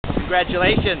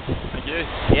congratulations. Thank you.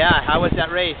 Yeah, how was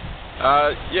that race?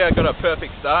 Yeah, I got a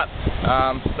perfect start.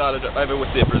 Started over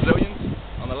with the Brazilians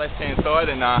on the left-hand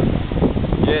side, and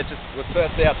yeah, just was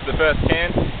first out to the first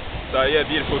can. So yeah,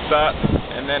 beautiful start.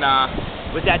 And then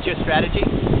was that your strategy?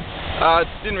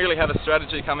 Didn't really have a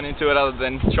strategy coming into it other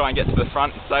than try and get to the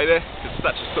front and stay there. It's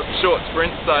such a short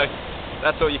sprint, so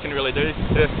that's all you can really do.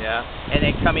 Yeah. And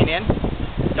then coming in,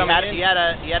 you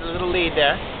had a little lead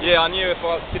there. Yeah, I knew if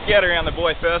I could get around the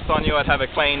boy first, I knew I'd have a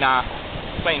clean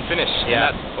finish. Yeah. And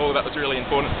that's all that was really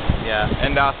important. Yeah.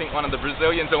 And I think one of the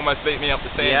Brazilians almost beat me up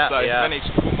the sand, so I managed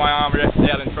to put my arm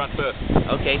out in front first.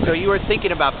 Okay, so you were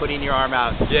thinking about putting your arm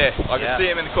out. Yeah, I could see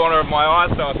him in the corner of my eye,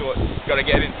 so I thought, got to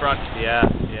get in front. Yeah,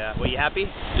 yeah. Were you happy?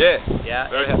 Yeah. Yeah.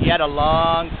 Very happy. You had a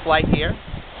long flight here.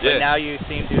 Yeah. But now you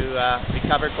seem to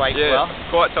recover quite well.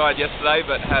 Quite tired yesterday,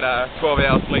 but had a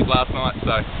 12-hour sleep last night,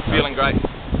 so feeling great.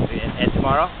 And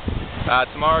tomorrow?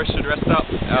 Tomorrow should rest up.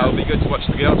 It'll be good to watch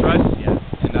the girls race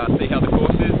and see how the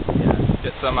course is.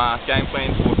 Get some game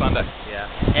plans for Sunday. Yeah.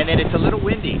 And then it's a little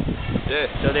windy. Yeah.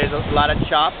 So there's a lot of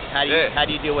chop. How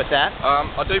do you deal with that?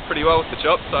 I do pretty well with the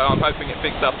chop, so I'm hoping it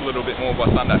picks up a little bit more by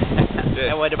Sunday.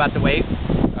 And what about the waves?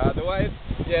 The waves,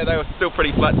 yeah, they were still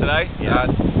pretty flat today.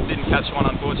 Didn't catch one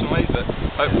unfortunately, but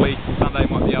hopefully Sunday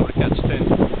might be able to catch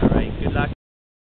 10. All right. Good luck.